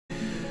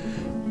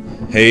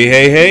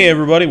Hey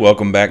everybody,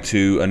 welcome back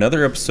to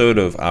another episode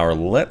of our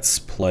Let's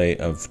Play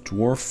of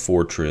Dwarf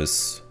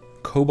Fortress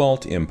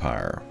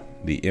Cobaltempire,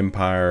 the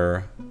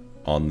Empire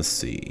on the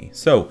Sea.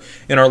 So,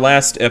 in our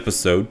last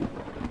episode,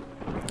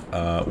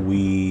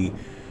 we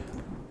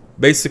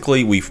made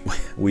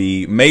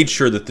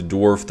sure that the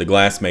dwarf, the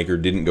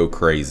glassmaker, didn't go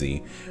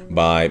crazy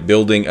by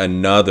building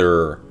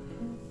another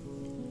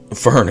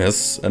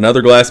furnace,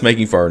 another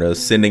glass-making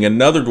furnace, sending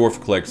another dwarf to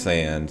collect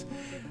sand,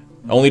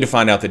 only to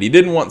find out that he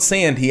didn't want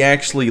sand, he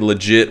actually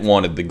legit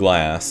wanted the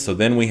glass. So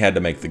then we had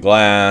to make the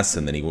glass,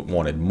 and then he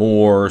wanted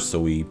more, so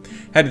we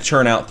had to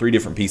churn out 3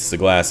 different pieces of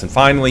glass, and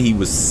finally he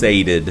was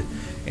sated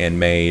and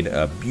made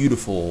a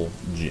beautiful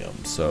gem.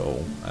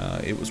 So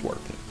it was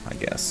worth it, I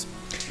guess.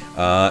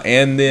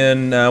 And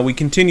then we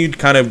continued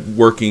kind of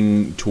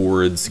working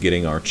towards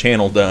getting our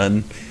channel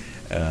done.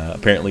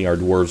 Apparently our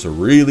dwarves are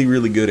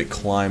really good at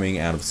climbing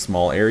out of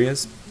small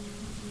areas.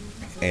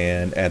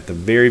 And at the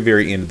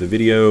very end of the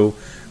video,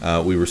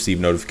 we received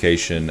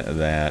notification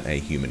that a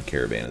human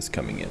caravan is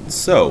coming in.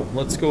 So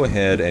let's go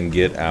ahead and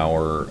get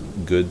our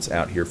goods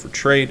out here for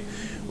trade.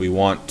 We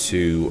want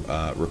to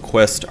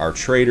request our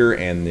trader,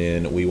 and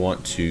then we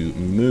want to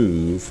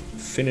move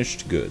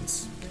finished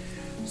goods.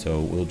 So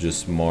we'll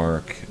just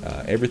mark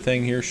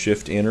everything here,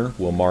 shift enter.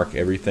 We'll mark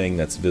everything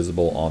that's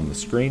visible on the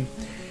screen.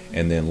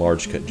 And then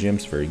large cut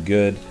gems, very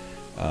good.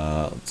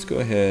 Let's go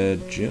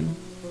ahead, gem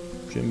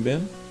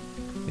bin.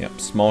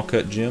 Yep, small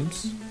cut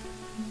gems.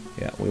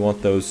 Yeah, we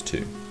want those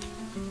too.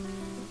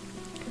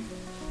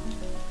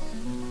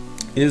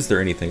 Is there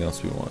anything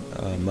else we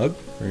want? Mug?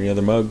 Or any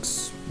other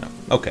mugs? No.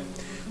 Okay.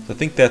 So I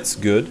think that's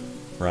good,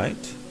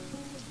 right?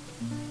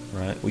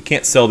 Right. We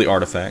can't sell the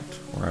artifact,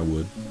 or I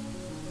would.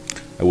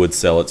 I would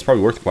sell it. It's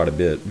probably worth quite a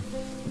bit,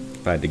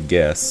 if I had to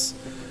guess.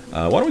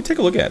 Why don't we take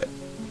a look at it?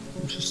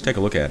 Let's just take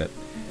a look at it.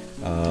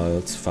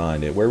 Let's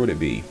find it. Where would it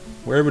be?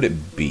 Where would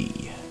it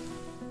be?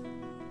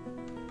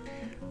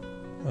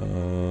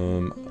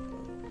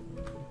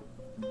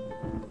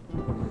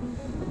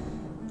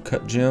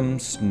 Cut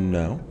gems?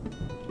 No.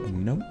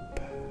 Nope.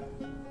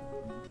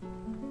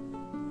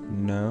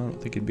 No, I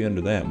don't think it'd be under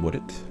that, would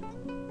it?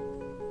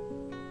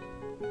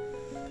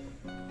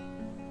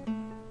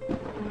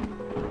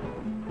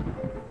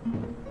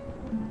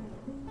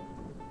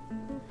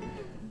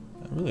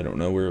 I really don't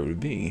know where it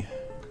would be.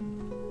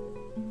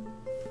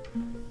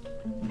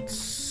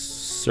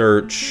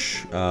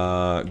 Search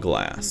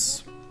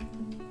glass.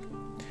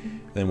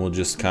 Then we'll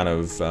just kind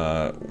of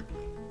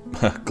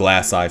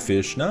glass eye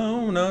fish.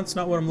 No, it's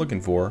not what I'm looking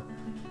for.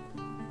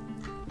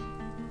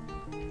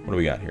 What do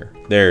we got here?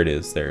 There it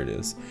is. There it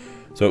is.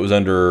 So it was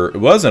under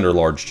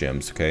large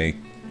gems. Okay,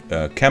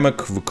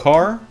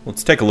 Kamakvukar.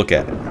 Let's take a look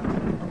at it.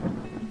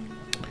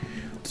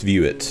 Let's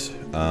view it.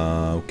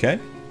 Okay.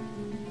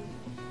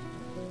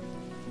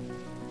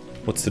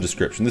 What's the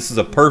description? This is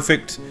a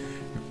perfect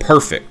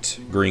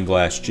green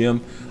glass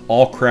gem.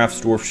 All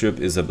crafts dwarfship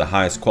is of the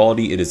highest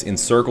quality. It is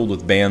encircled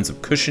with bands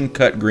of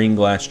cushion-cut green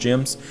glass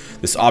gems.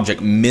 This object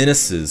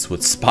menaces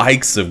with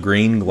spikes of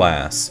green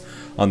glass.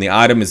 On the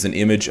item is an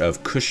image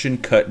of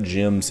cushion-cut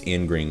gems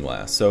in green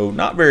glass. So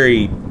not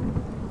very,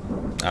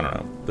 I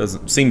don't know.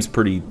 Seems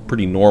pretty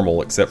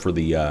normal, except for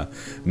the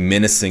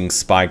menacing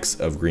spikes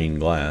of green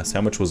glass.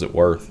 How much was it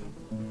worth?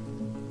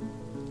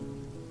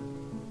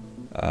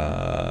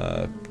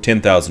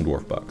 10,000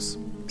 dwarf bucks.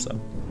 So.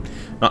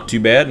 Not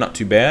too bad, not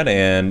too bad.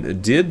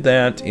 And did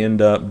that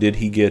end up, did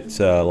he get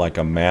like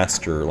a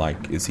master,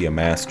 is he a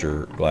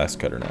master glass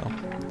cutter now?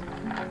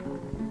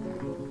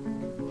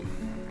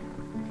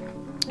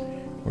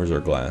 Where's our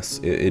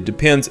glass? It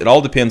depends, it all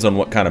depends on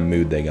what kind of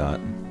mood they got.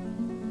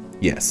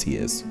 Yes, he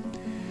is.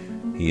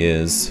 He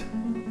is,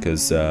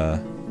 because, well,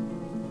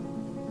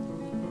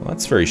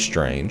 that's very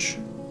strange.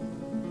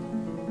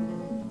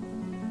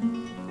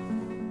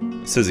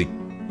 It says he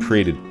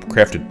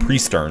crafted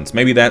pre-sterns.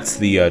 Maybe that's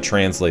the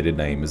translated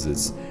name,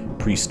 is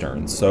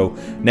pre-sterns. So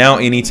now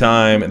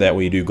anytime that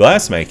we do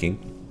glass making,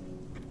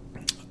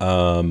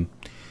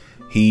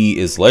 he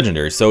is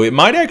legendary. So it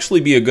might actually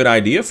be a good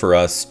idea for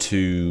us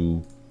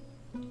to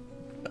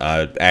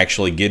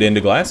actually get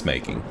into glass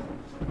making.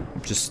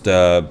 Just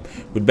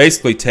would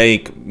basically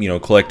take, you know,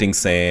 collecting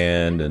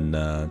sand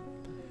and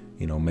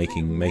you know,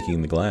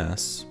 making the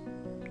glass.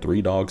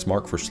 3 dogs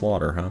marked for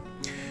slaughter, huh?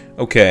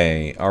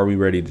 Okay, are we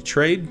ready to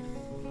trade?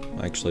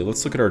 Actually,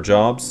 let's look at our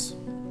jobs.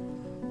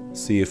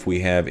 See if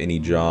we have any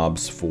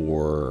jobs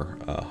for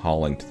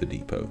hauling to the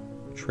depot.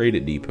 Trade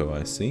at depot,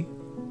 I see.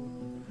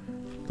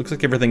 Looks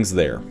like everything's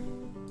there.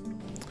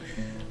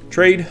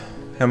 Trade.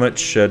 How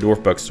much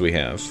dwarf bucks do we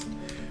have?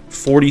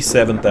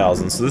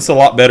 47,000. So this is a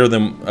lot better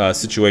than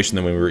situation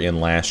than we were in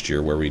last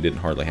year, where we didn't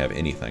hardly have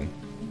anything.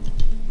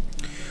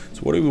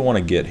 So what do we want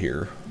to get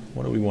here?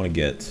 What do we want to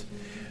get?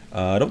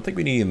 I don't think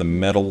we need the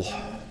metal.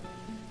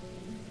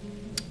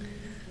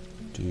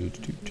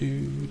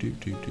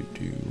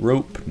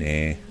 Rope,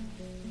 nah.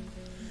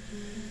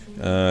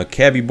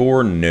 Cabbie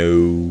boar,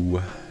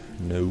 no.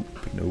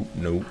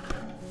 Nope.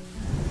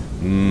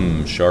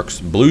 Sharks,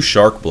 blue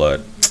shark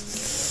blood.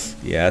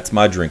 Yeah, that's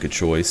my drink of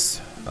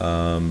choice.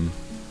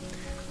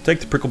 Take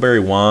the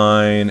prickleberry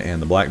wine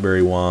and the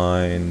blackberry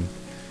wine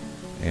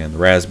and the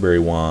raspberry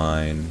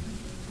wine,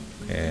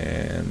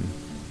 and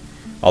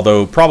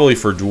although probably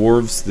for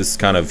dwarves this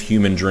kind of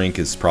human drink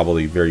is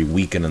probably very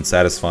weak and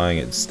unsatisfying,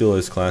 it still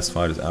is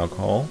classified as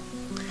alcohol.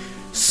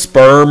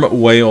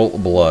 Sperm whale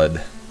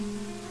blood.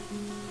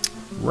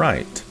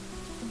 Right.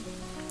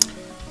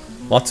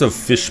 Lots of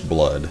fish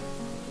blood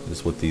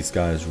is what these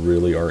guys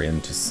really are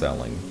into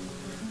selling.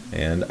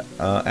 And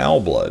owl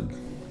blood.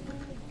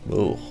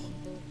 Ugh.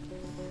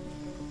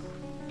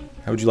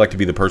 How would you like to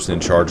be the person in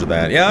charge of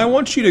that? Yeah, I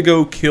want you to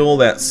go kill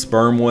that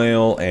sperm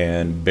whale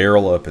and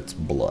barrel up its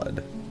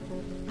blood.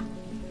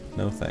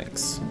 No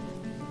thanks.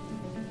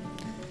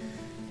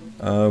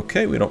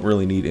 Okay, we don't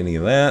really need any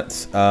of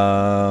that.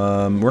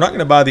 We're not going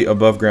to buy the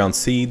above ground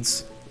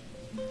seeds.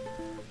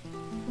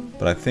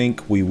 But I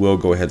think we will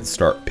go ahead and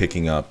start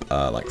picking up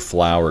like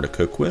flour to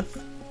cook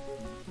with.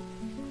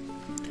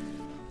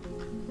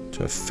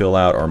 To fill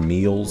out our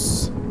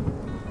meals.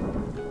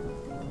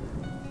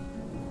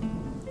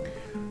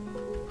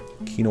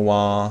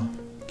 Quinoa.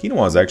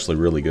 Quinoa is actually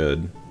really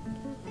good.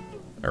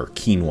 Or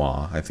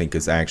quinoa, I think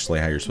is actually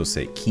how you're supposed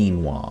to say it.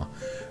 Quinoa.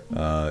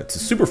 It's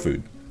a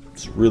superfood.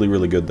 It's really,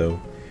 really good though.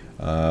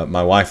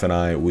 My wife and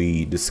I,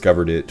 we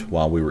discovered it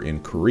while we were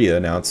in Korea.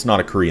 Now, it's not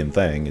a Korean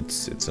thing.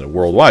 It's a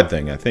worldwide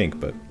thing, I think.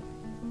 But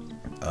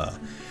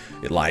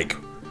it like,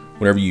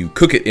 whenever you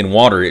cook it in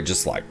water, it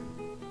just like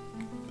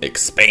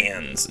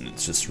expands. And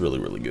it's just really,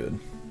 really good.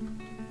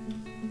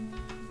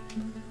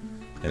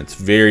 And it's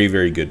very,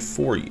 very good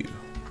for you.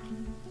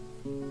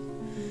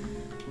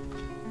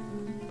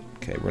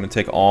 Okay, we're going to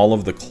take all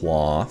of the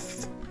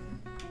cloth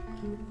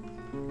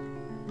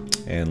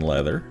and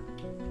leather.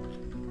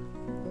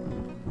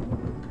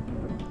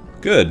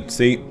 Good.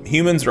 See,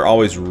 humans are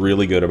always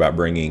really good about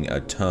bringing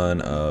a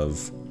ton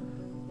of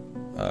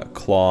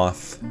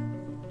cloth.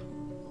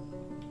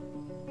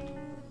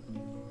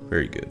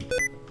 Very good.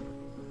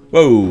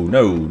 Whoa,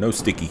 no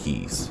sticky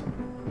keys.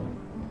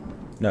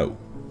 No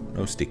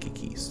sticky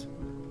keys.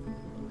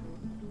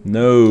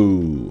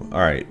 No. All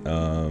right.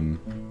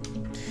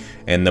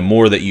 And the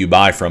more that you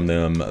buy from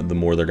them, the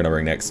more they're going to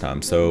bring next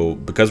time. So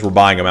because we're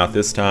buying them out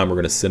this time, we're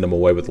going to send them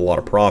away with a lot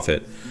of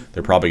profit.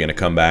 They're probably going to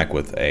come back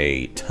with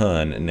a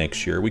ton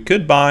next year. We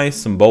could buy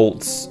some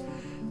bolts,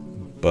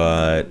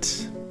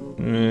 but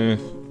I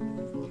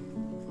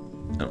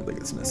don't think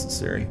it's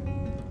necessary.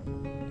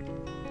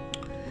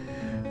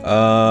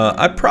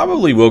 I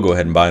probably will go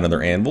ahead and buy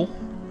another anvil,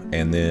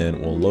 and then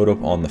we'll load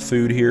up on the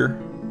food here.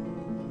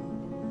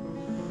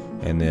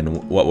 And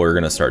then what we're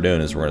going to start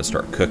doing is we're going to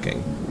start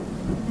cooking.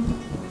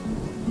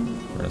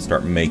 We're going to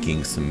start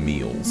making some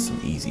meals, some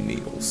easy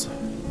meals.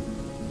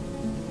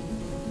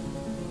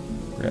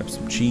 Grab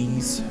some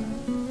cheese.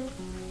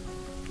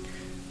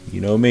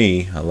 You know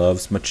me, I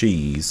loves my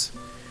cheese.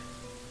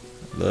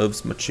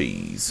 Loves my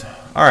cheese.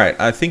 Alright,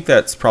 I think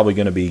that's probably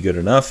going to be good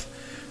enough.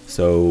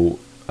 So,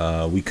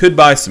 we could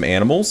buy some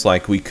animals.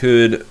 Like, we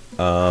could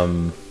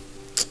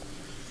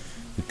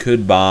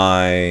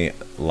buy,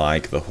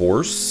 like, the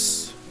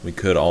horse. We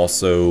could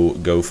also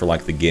go for,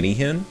 like, the guinea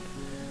hen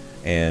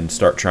and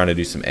start trying to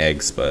do some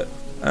eggs, but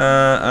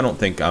I don't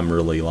think I'm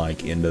really,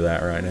 like, into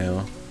that right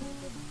now.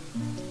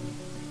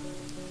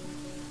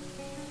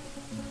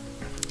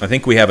 I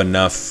think we have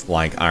enough,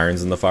 like,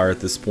 irons in the fire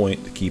at this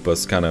point to keep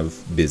us kind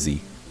of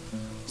busy.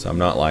 So I'm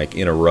not, like,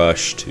 in a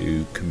rush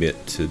to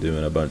commit to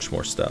doing a bunch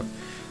more stuff.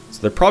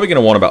 So they're probably going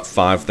to want about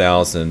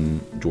 5,000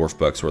 dwarf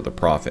bucks worth of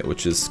profit,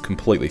 which is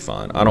completely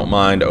fine. I don't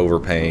mind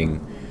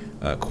overpaying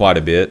quite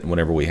a bit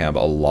whenever we have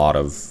a lot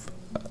of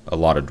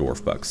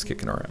dwarf bucks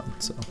kicking around.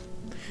 So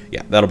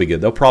yeah, that'll be good.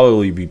 They'll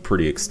probably be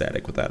pretty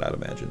ecstatic with that, I'd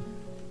imagine.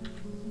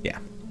 Yeah.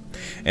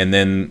 And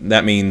then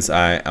that means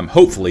I'm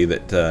hopefully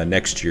that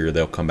next year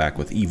they'll come back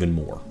with even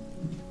more,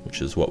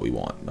 which is what we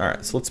want. All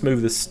right, so let's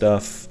move this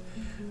stuff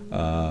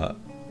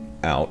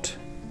out.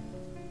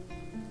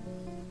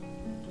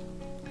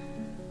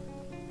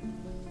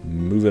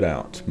 Move it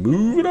out.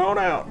 Move it on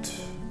out.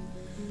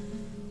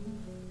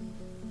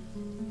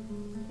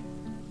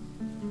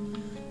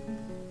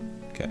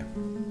 Okay.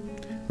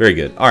 Very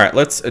good. All right,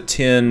 let's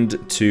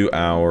attend to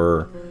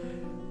our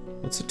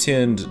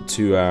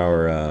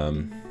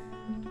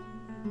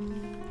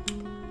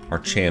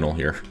channel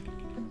here.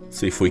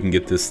 See if we can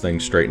get this thing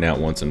straightened out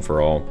once and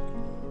for all.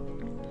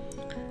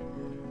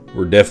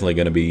 We're definitely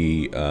going to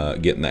be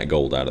getting that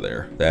gold out of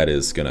there. That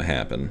is going to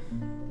happen.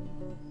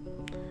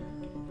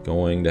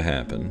 Going to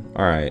happen.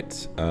 All right.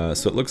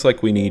 So it looks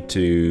like we need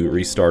to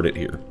restart it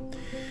here.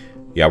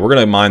 Yeah, we're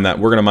gonna mine that.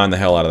 We're gonna mine the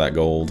hell out of that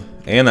gold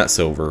and that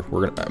silver.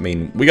 I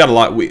mean, we got a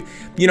lot.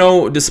 You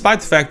know,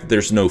 despite the fact that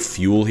there's no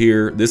fuel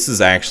here, this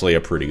is actually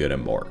a pretty good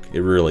embark.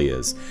 It really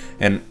is.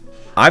 And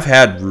I've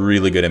had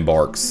really good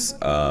embarks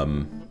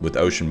with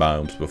ocean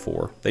biomes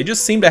before. They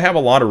just seem to have a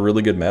lot of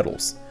really good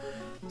metals.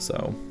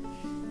 So,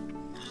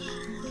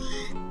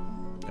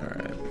 all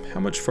right. How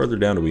much further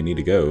down do we need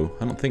to go?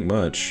 I don't think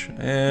much.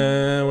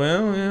 Well,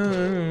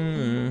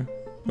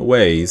 a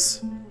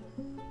ways.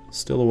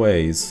 Still a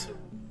ways.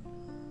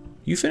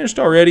 You finished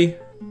already?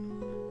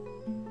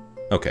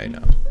 Okay,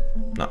 no.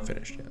 Not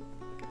finished yet.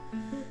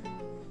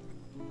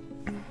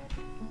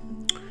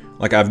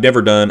 Like, I've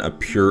never done a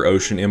pure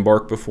ocean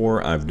embark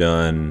before. I've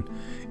done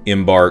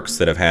embarks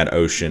that have had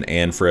ocean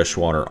and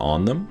freshwater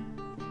on them.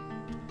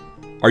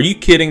 Are you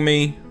kidding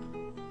me?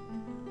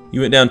 You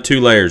went down 2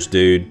 layers,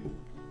 dude.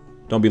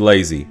 Don't be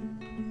lazy.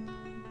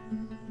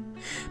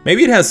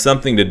 Maybe it has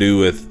something to do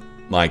with,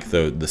 like,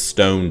 the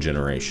stone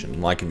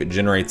generation. Like, if it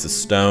generates a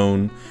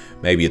stone,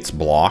 maybe it's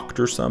blocked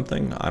or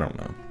something. I don't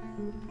know.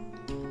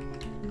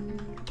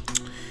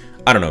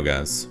 I don't know,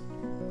 guys.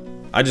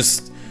 I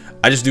just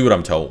do what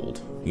I'm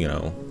told. You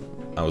know,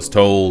 I was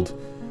told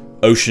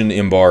ocean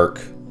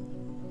embark,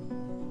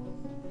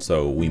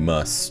 so we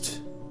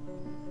must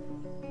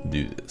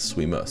do this.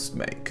 We must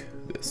make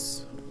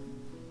this.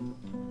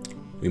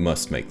 We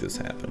must make this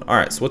happen. All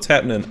right, so what's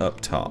happening up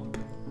top?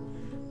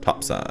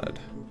 Top side.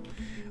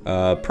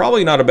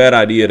 Probably not a bad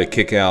idea to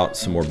kick out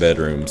some more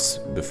bedrooms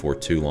before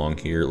too long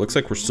here. It looks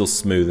like we're still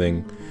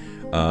smoothing.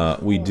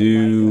 We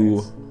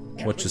do...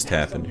 What just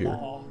happened here?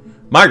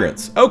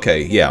 Migrants.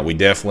 Okay, yeah, we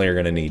definitely are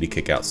going to need to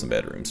kick out some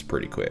bedrooms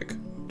pretty quick,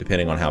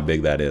 depending on how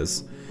big that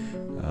is.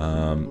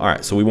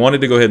 Alright, so we wanted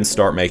to go ahead and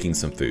start making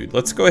some food.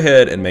 Let's go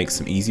ahead and make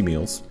some easy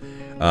meals.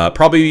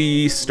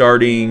 Probably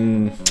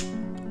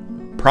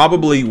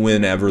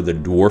whenever the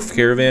dwarf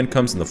caravan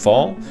comes in the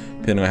fall,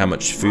 depending on how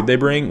much food they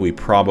bring, we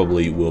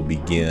probably will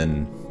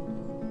begin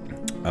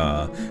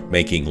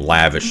making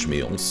lavish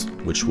meals,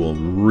 which will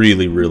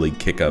really, really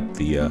kick up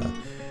the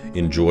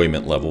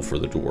enjoyment level for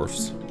the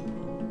dwarfs.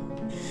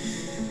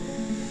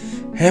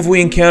 Have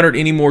we encountered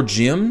any more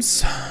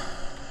gems?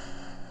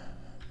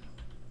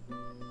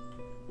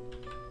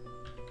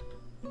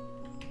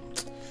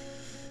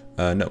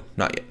 No,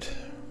 not yet.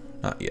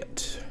 Not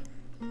yet.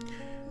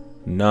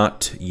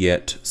 Not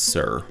yet,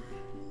 sir.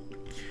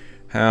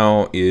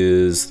 How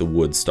is the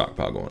wood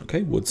stockpile going?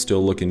 Okay, wood's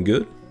still looking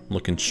good.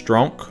 Looking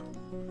strong.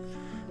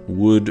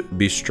 Would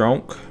be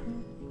strong.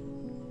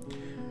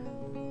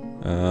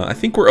 I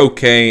think we're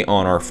okay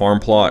on our farm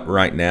plot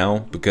right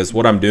now, because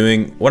what I'm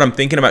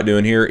thinking about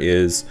doing here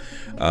is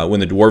when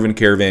the dwarven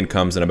caravan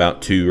comes in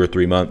about 2 or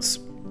 3 months,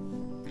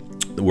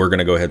 we're going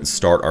to go ahead and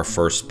start our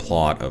first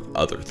plot of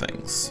other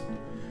things.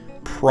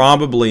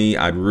 Probably,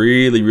 I'd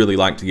really, really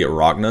like to get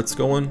rock nuts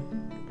going.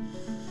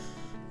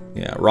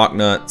 Yeah, rock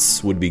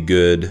nuts would be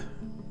good.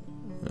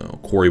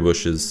 Quarry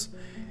bushes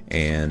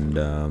and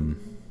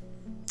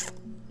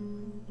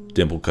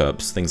dimple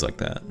cups, things like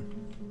that.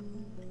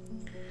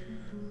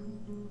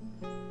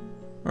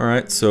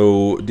 Alright,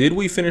 so did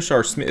we finish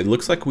our smith? It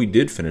looks like we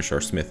did finish our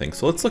smithing.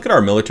 So let's look at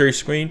our military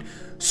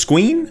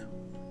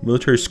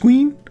military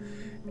screen,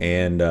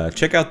 and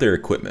check out their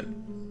equipment.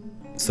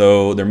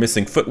 So they're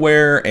missing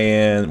footwear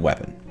and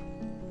weapon.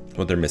 That's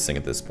what they're missing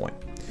at this point.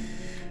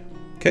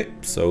 Okay,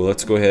 so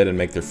let's go ahead and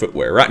make their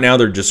footwear. Right now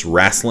they're just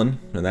wrestling,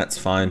 and that's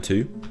fine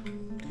too.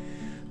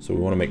 So we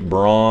want to make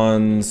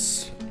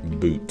bronze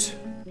boot.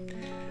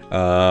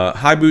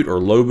 High boot or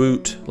low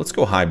boot? Let's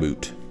go high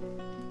boot.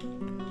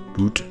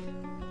 Boot.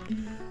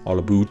 All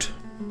a boot.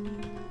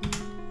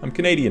 I'm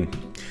Canadian.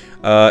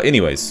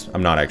 Anyways,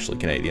 I'm not actually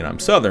Canadian. I'm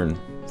Southern,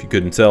 if you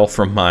couldn't tell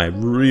from my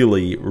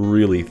really,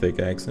 really thick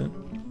accent.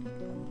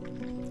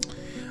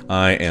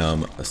 I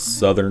am a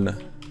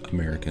Southern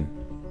American.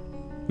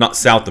 Not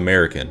South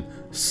American,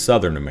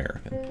 Southern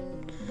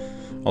American.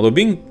 Although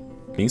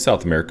being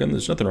South American,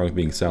 there's nothing wrong with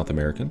being South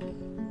American.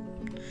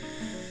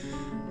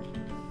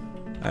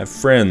 I have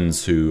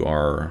friends who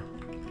are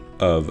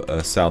of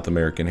a South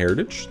American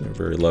heritage. They're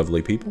very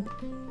lovely people.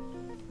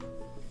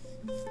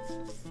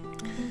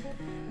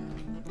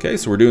 Okay,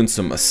 so we're doing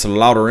some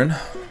slaughtering.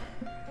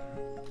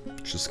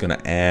 Just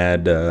gonna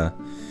add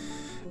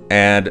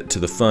to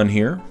the fun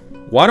here.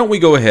 Why don't we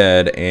go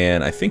ahead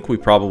and I think we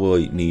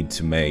probably need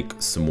to make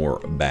some more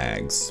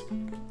bags.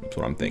 That's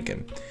what I'm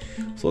thinking.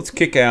 So let's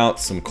kick out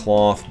some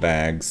cloth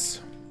bags.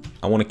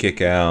 I want to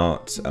kick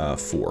out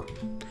 4.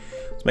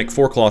 Let's make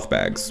 4 cloth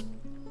bags.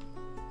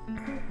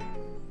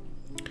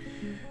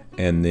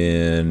 And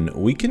then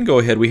we can go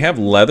ahead. We have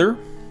leather.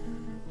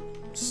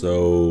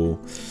 So,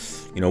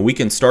 you know, we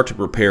can start to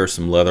prepare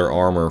some leather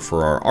armor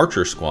for our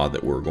archer squad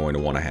that we're going to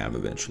want to have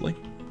eventually.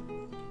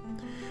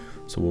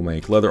 So we'll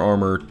make leather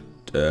armor.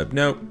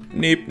 Nope.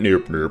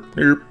 Nope.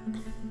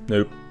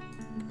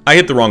 I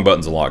hit the wrong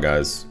buttons a lot,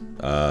 guys.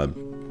 The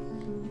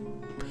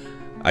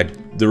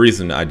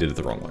reason I did it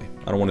the wrong way.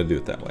 I don't want to do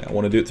it that way. I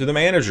want to do it through the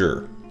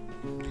manager.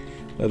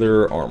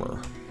 Leather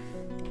armor.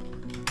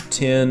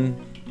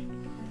 10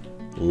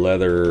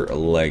 leather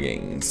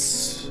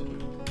leggings.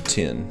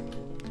 10.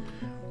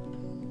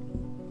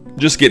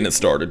 Just getting it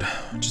started.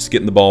 Just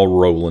getting the ball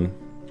rolling.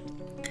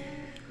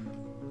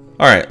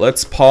 Alright,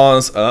 let's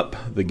pause up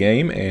the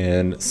game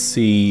and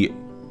see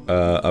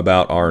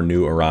about our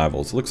new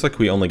arrivals. It looks like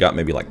we only got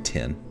maybe like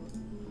 10.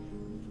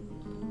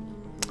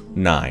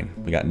 9.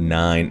 We got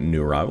 9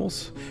 new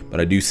arrivals. But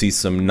I do see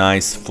some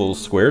nice full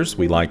squares.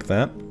 We like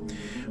that.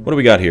 What do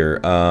we got here?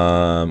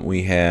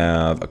 We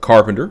have a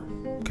carpenter.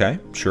 Okay,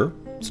 sure.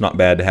 It's not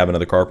bad to have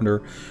another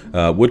carpenter.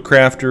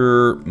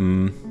 Woodcrafter.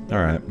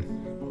 Alright.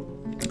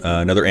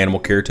 Another animal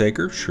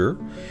caretaker, sure.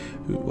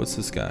 What's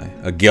this guy?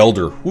 A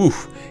gelder.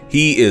 Woof.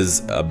 He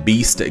is a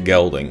beast at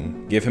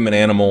gelding. Give him an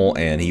animal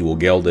and he will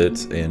geld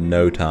it in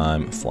no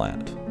time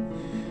flat.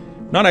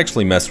 Not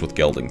actually messed with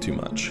gelding too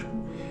much.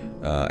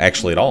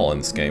 Actually at all in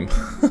this game.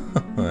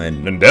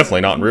 and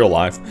definitely not in real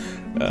life.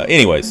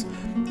 Anyways.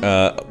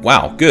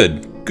 Wow.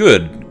 Good.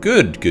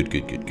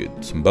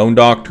 Some bone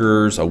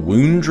doctors. A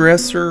wound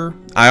dresser.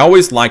 I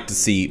always like to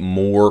see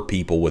more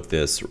people with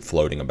this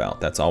floating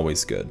about. That's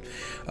always good.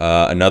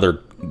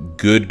 Another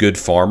good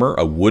farmer,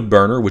 a wood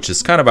burner, which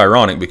is kind of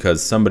ironic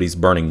because somebody's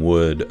burning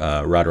wood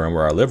right around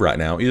where I live right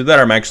now. Either that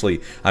or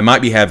I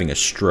might be having a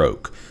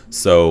stroke.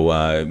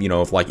 So, you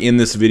know, if like in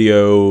this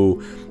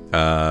video,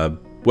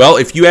 well,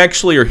 if you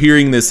actually are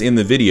hearing this in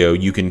the video,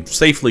 you can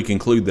safely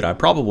conclude that I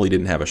probably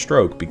didn't have a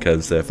stroke,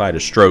 because if I had a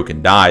stroke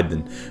and died,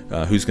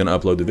 then who's going to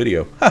upload the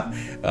video?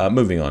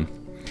 Moving on.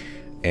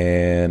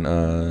 And,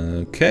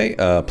 okay,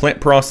 plant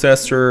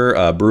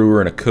processor,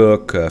 brewer, and a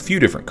cook, a few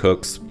different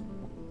cooks.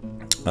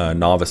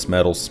 Novice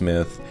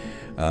metalsmith,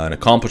 an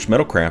accomplished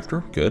metal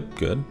crafter,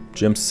 good.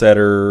 Gem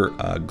setter,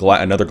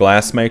 another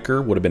glass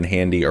maker, would have been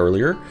handy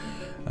earlier.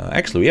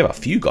 Actually, we have a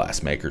few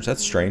glass makers,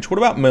 that's strange. What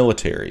about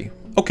military?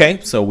 Okay,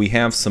 so we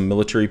have some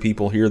military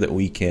people here that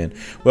we can,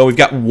 well, we've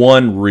got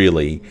one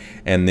really,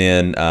 and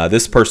then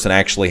this person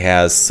actually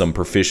has some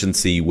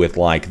proficiency with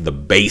like the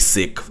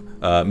basic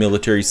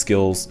military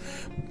skills.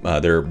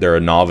 They're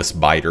a novice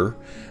biter,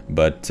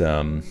 but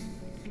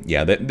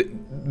yeah,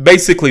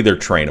 basically they're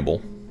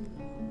trainable.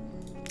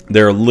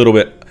 They're a little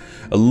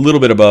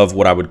bit above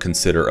what I would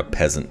consider a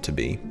peasant to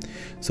be.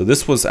 So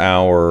this was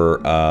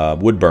our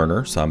wood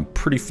burner, so I'm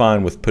pretty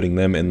fine with putting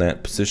them in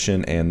that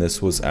position, and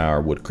this was our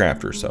wood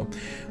crafter. So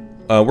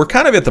we're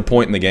kind of at the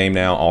point in the game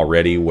now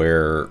already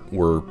where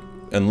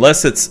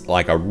unless it's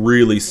like a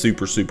really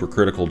super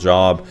critical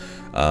job,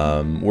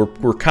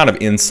 we're kind of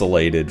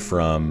insulated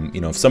from,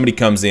 you know, if somebody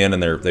comes in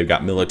and they've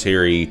got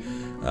military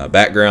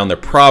background, they're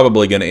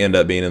probably going to end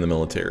up being in the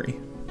military.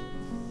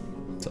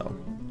 So,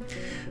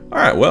 all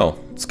right, well,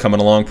 it's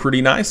coming along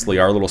pretty nicely.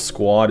 Our little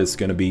squad is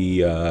going to be,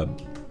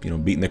 you know,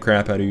 beating the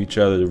crap out of each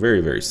other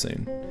very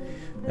soon.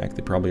 In fact,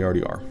 they probably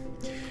already are.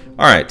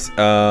 All right,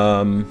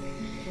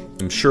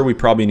 I'm sure we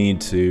probably need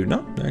to.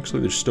 No,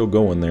 actually, they're still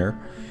going there.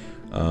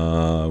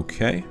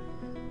 Okay.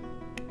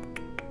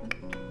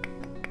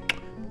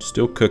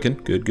 Still cooking.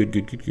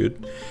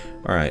 Good.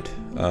 All right.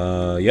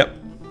 Yep.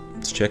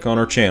 Let's check on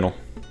our channel.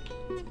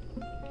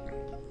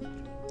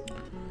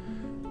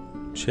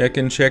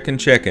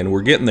 Checking.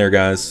 We're getting there,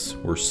 guys.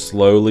 We're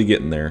slowly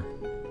getting there.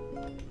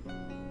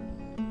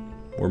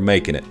 We're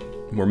making it.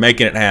 We're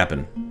making it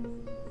happen.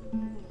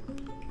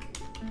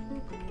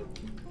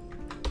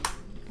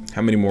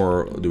 How many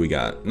more do we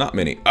got? Not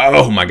many.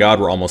 Oh my God,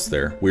 we're almost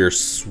there. We're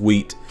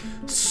sweet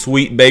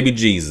baby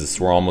Jesus.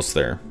 We're almost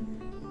there.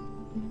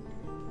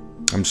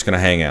 I'm just gonna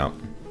hang out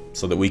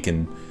so that we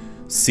can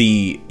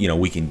see, you know,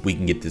 we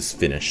can get this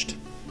finished.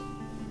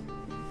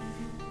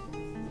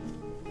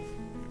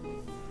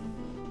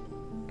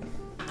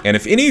 And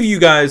if any of you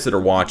guys that are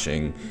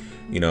watching,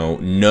 you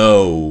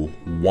know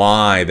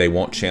why they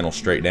want channel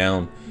straight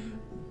down,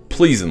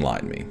 please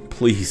enlighten me.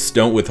 Please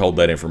don't withhold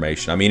that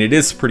information. I mean, it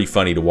is pretty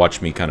funny to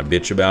watch me kind of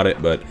bitch about it,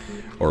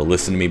 or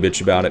listen to me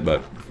bitch about it,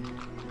 but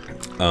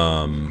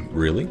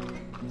really?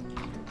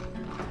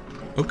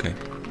 Okay.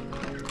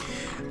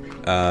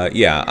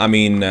 Yeah, I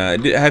mean,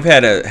 I've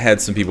had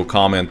some people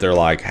comment. They're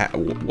like,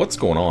 "What's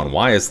going on?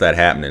 Why is that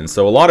happening?"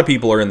 So a lot of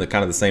people are in the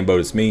kind of the same boat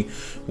as me.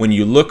 When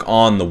you look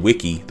on the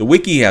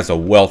wiki has a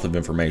wealth of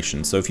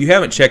information. So if you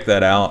haven't checked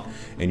that out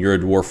and you're a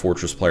Dwarf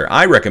Fortress player,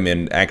 I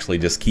recommend actually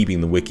just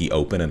keeping the wiki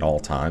open at all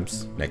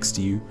times next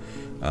to you,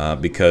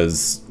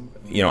 because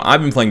you know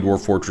I've been playing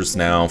Dwarf Fortress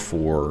now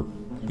for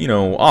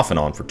off and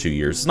on for 2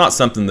 years. It's not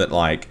something that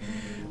like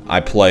I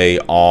play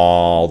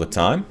all the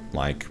time.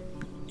 Like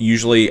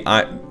usually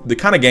the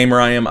kind of gamer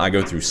I am, I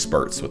go through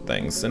spurts with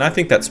things, and I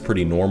think that's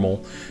pretty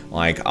normal.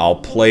 Like I'll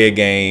play a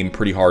game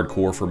pretty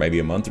hardcore for maybe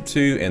a month or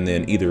two, and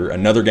then either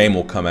another game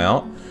will come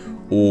out,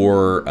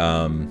 or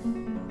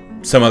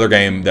some other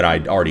game that I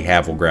already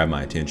have will grab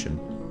my attention.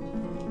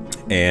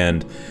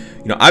 And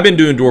I've been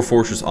doing Dwarf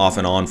Fortress off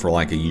and on for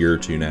like a year or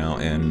two now,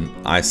 and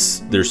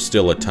there's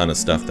still a ton of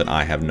stuff that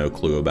I have no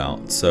clue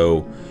about.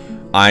 So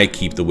I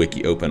keep the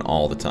wiki open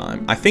all the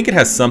time. I think it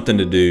has something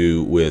to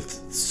do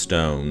with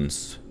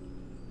stones.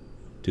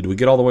 Did we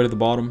get all the way to the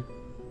bottom?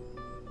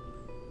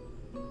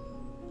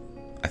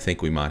 I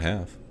think we might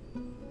have.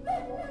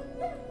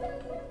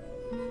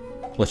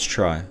 Let's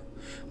try.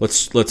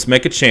 Let's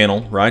make a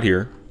channel right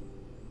here.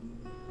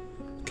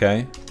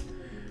 Okay.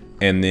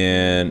 And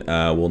then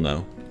we'll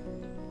know.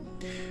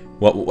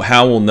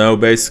 How we'll know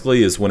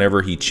basically is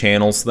whenever he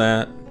channels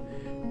that,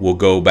 we'll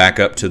go back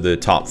up to the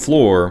top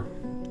floor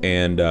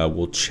and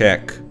we'll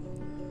check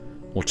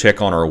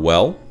on our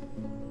well.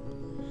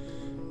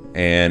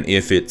 And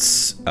if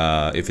it's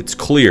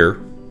clear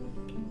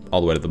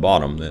all the way to the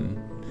bottom, then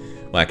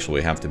we'll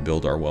actually have to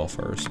build our well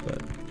first.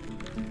 But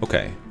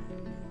okay,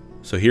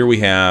 so here we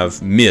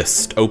have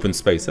mist, open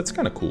space. That's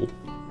kind of cool.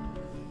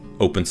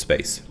 open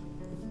space.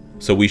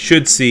 So we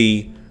should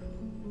see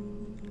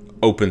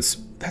open.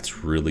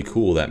 That's really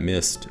cool. That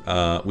mist.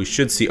 We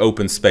should see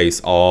open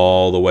space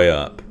all the way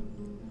up.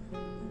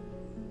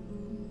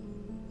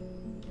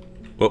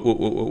 Whoa, whoa,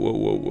 whoa, whoa, whoa,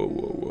 whoa,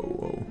 whoa, whoa,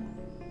 whoa.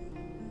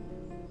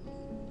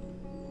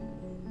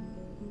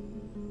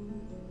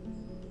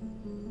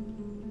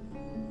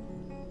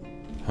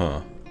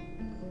 Huh.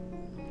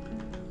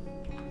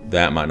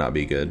 That might not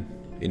be good.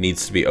 It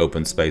needs to be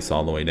open space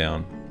all the way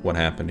down. What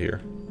happened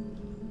here?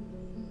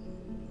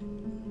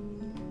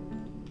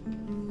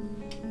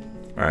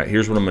 Alright,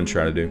 here's what I'm going to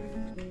try to do.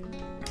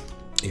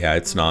 Yeah,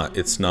 it's not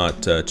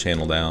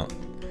channeled out.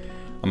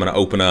 I'm going to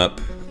open up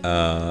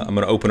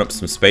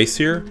some space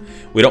here.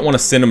 We don't want to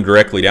send them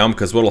directly down,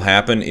 because what'll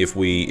happen if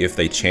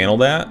they channel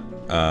that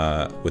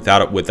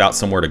without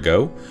somewhere to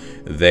go,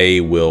 they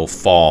will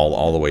fall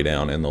all the way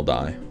down and they'll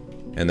die.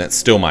 And that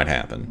still might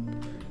happen.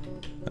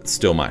 That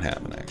still might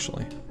happen,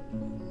 actually.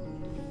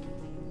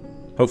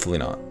 Hopefully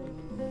not.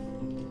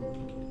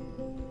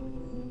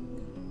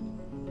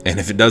 And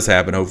if it does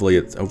happen, hopefully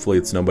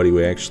it's nobody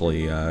we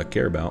actually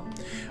care about.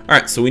 All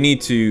right, so we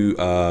need to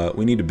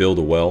build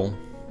a well.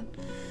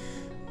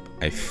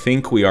 I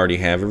think we already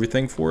have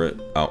everything for it.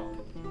 Oh,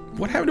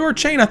 what happened to our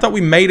chain? I thought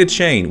we made a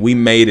chain. We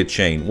made a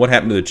chain. What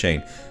happened to the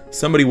chain?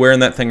 Somebody wearing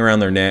that thing around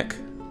their neck.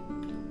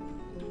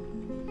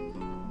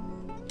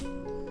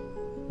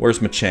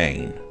 Where's my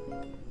chain?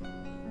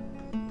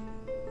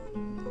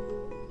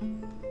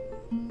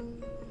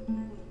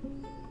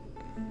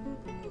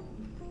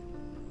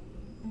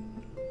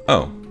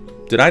 Oh,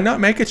 did I not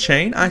make a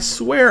chain? I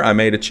swear I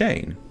made a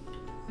chain.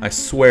 I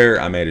swear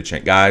I made a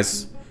chain.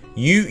 Guys,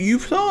 you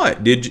saw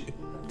it.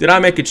 Did I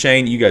make a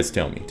chain? You guys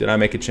tell me. Did I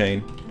make a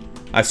chain?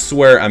 I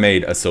swear I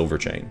made a silver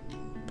chain.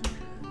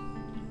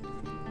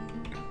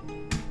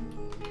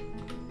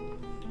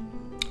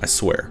 I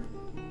swear.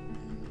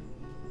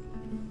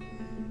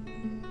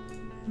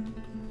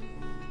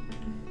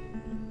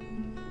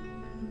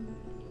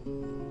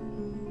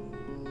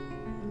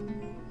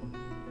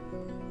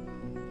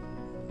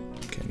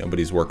 Okay,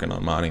 nobody's working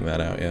on mining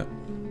that out yet.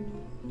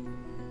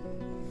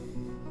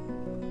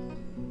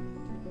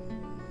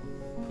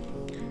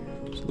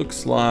 So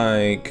looks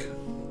like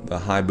the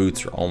high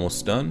boots are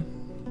almost done.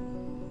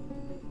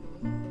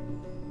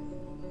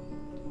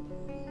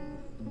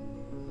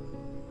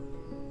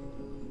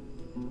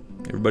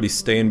 Everybody's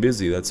staying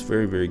busy. That's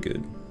very, very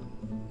good.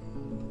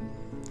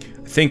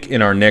 I think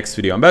in our next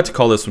video, I'm about to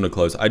call this one to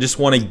close. I just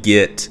want to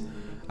get,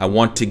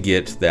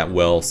 that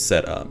well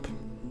set up,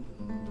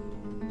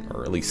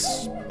 or at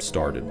least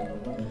started.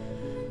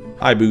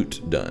 High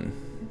boot done.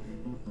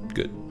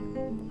 Good.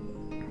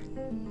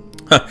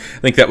 I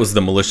think that was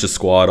the militia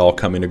squad all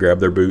coming to grab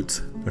their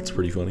boots. That's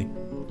pretty funny.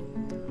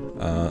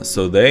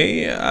 So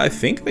I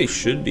think they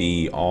should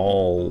be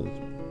all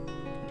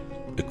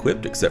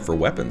equipped except for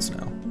weapons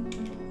now.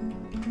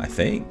 I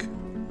think.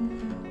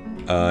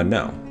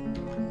 No.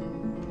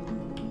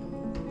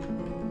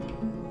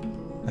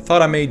 I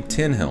thought I made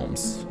 10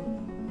 helms.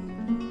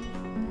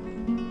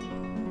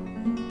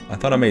 I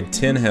thought I made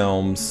 10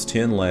 helms,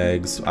 10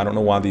 legs. I don't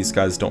know why these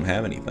guys don't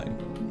have anything.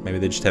 Maybe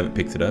they just haven't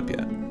picked it up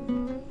yet.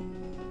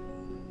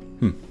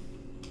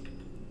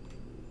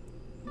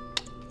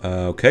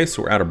 Okay,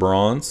 so we're out of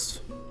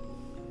bronze.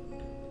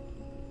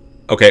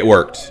 Okay, it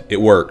worked.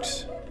 It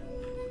worked.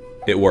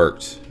 It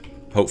worked.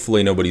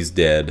 Hopefully nobody's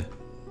dead.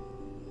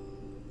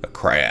 A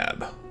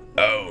crab.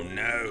 Oh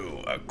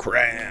no, a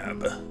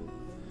crab.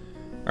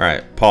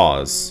 Alright,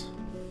 pause.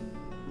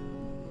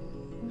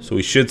 So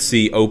we should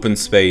see open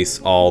space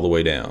all the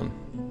way down.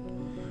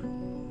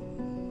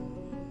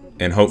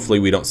 And hopefully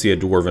we don't see a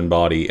dwarven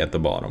body at the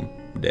bottom,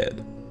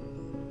 dead.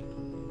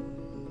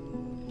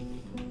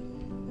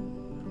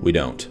 We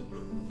don't.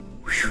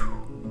 Whew.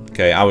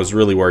 Okay, I was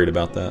really worried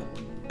about that,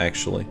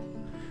 actually.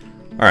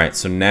 Alright,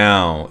 so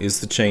now,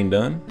 is the chain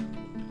done?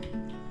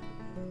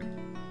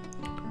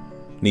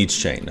 Needs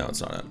chain. No,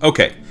 it's not done.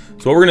 Okay,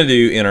 so what we're going to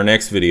do in our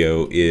next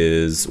video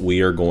is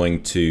we are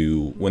going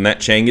to, when that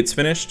chain gets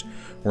finished,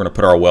 we're going to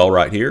put our well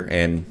right here,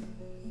 and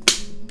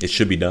it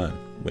should be done.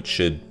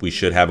 We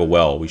should have a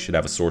well. We should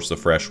have a source of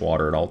fresh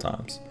water at all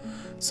times.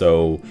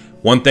 So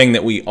one thing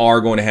that we are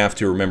going to have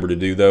to remember to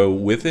do, though,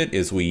 with it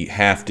is we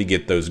have to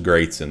get those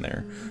grates in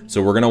there.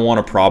 So we're going to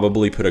want to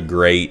probably put a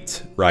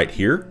grate right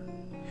here.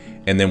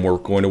 And then we're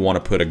going to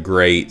want to put a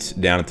grate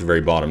down at the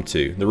very bottom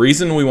too. The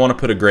reason we want to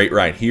put a grate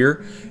right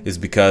here is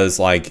because,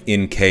 like,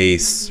 in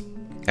case...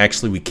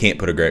 Actually, we can't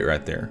put a grate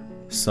right there.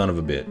 Son of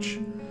a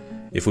bitch.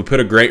 If we put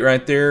a grate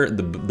right there,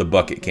 the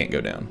bucket can't go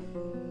down.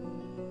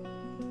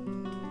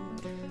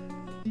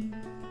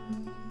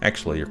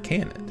 Actually, or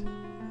can it?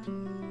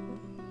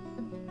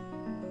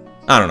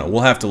 I don't know.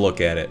 We'll have to look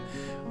at it.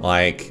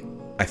 Like,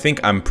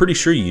 I'm pretty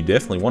sure you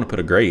definitely want to put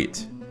a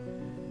grate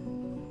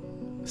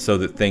so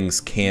that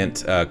things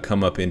can't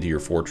come up into your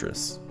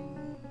fortress.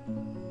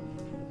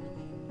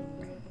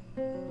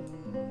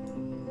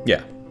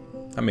 Yeah.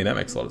 I mean, that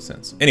makes a lot of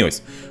sense.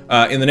 Anyways,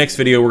 in the next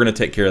video, we're going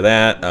to take care of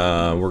that.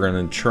 We're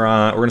going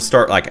to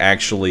start, like,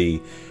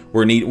 actually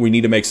we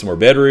need to make some more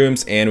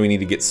bedrooms, and we need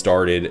to get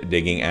started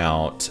digging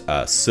out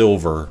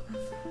silver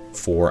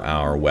for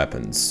our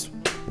weapons.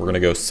 We're gonna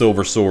go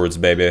silver swords,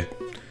 baby.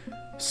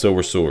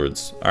 Silver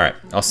swords. All right,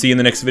 I'll see you in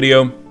the next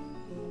video.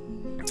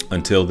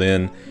 Until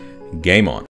then, game on.